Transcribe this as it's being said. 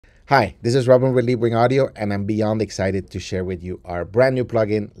Hi, this is Robin with Leapwing Audio, and I'm beyond excited to share with you our brand new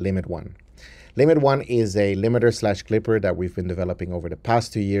plugin, LimitOne. LimitOne is a limiter slash clipper that we've been developing over the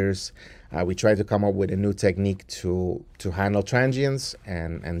past 2 years. We tried to come up with a new technique to handle transients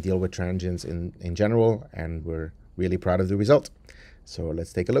and deal with transients in general, and we're really proud of the result. So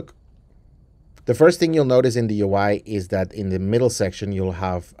let's take a look. The first thing you'll notice in the UI is that in the middle section, you'll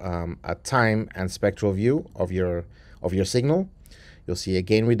have a time and spectral view of your signal. You'll see a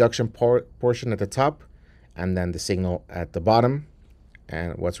gain reduction portion at the top and then the signal at the bottom.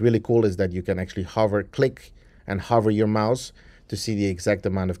 And what's really cool is that you can actually click and hover your mouse to see the exact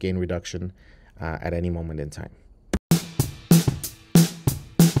amount of gain reduction at any moment in time.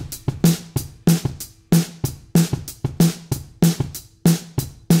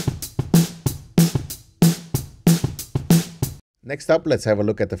 Next up, let's have a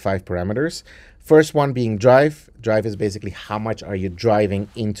look at the 5 parameters. First one being drive. Drive is basically how much are you driving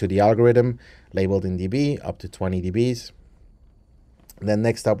into the algorithm, labeled in dB, up to 20 dBs. Then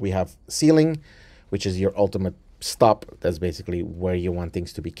next up, we have ceiling, which is your ultimate stop. That's basically where you want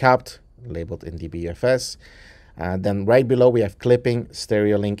things to be capped, labeled in dBFS. Then right below, we have clipping,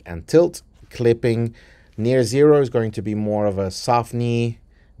 stereo link, and tilt. Clipping near 0 is going to be more of a soft knee,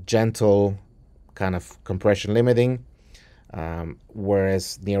 gentle kind of compression limiting.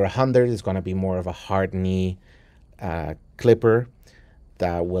 Whereas near 100 is going to be more of a hard knee clipper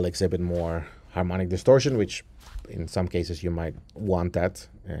that will exhibit more harmonic distortion, which in some cases you might want that.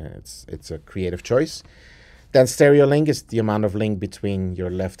 It's a creative choice. Then stereo link is the amount of link between your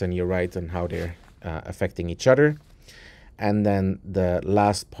left and your right and how they're affecting each other. And then the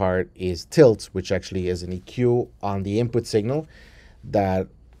last part is tilt, which actually is an EQ on the input signal that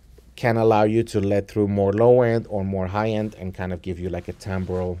can allow you to let through more low end or more high end and kind of give you like a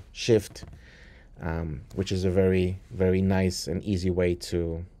timbral shift, which is a very, very nice and easy way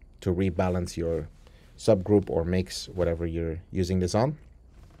to rebalance your subgroup or mix, whatever you're using this on.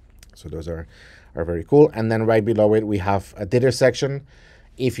 So those are very cool. And then right below it, we have a dither section.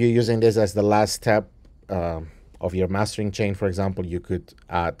 If you're using this as the last step of your mastering chain, for example, you could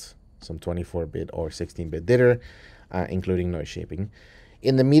add some 24-bit or 16-bit dither, including noise shaping.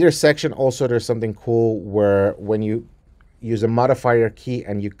 In the meter section, also, there's something cool where when you use a modifier key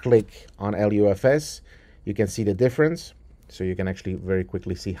and you click on LUFS, you can see the difference. So you can actually very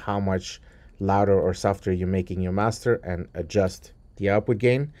quickly see how much louder or softer you're making your master and adjust the output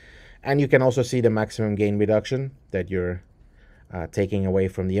gain. And you can also see the maximum gain reduction that you're taking away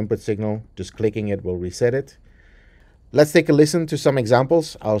from the input signal. Just clicking it will reset it. Let's take a listen to some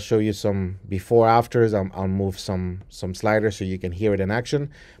examples. I'll show you some before afters. I'll move some sliders so you can hear it in action.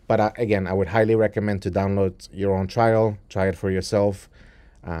 But again, I would highly recommend to download your own trial, try it for yourself,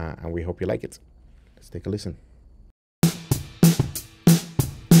 and we hope you like it. Let's take a listen.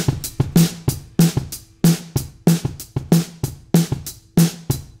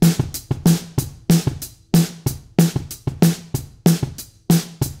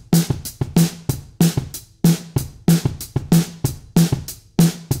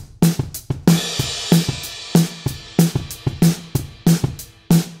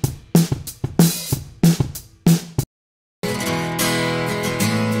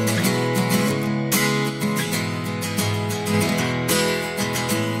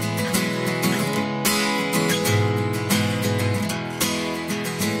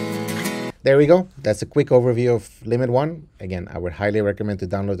 There we go. That's a quick overview of LimitOne. Again, I would highly recommend to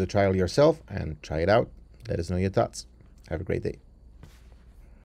download the trial yourself and try it out. Let us know your thoughts. Have a great day.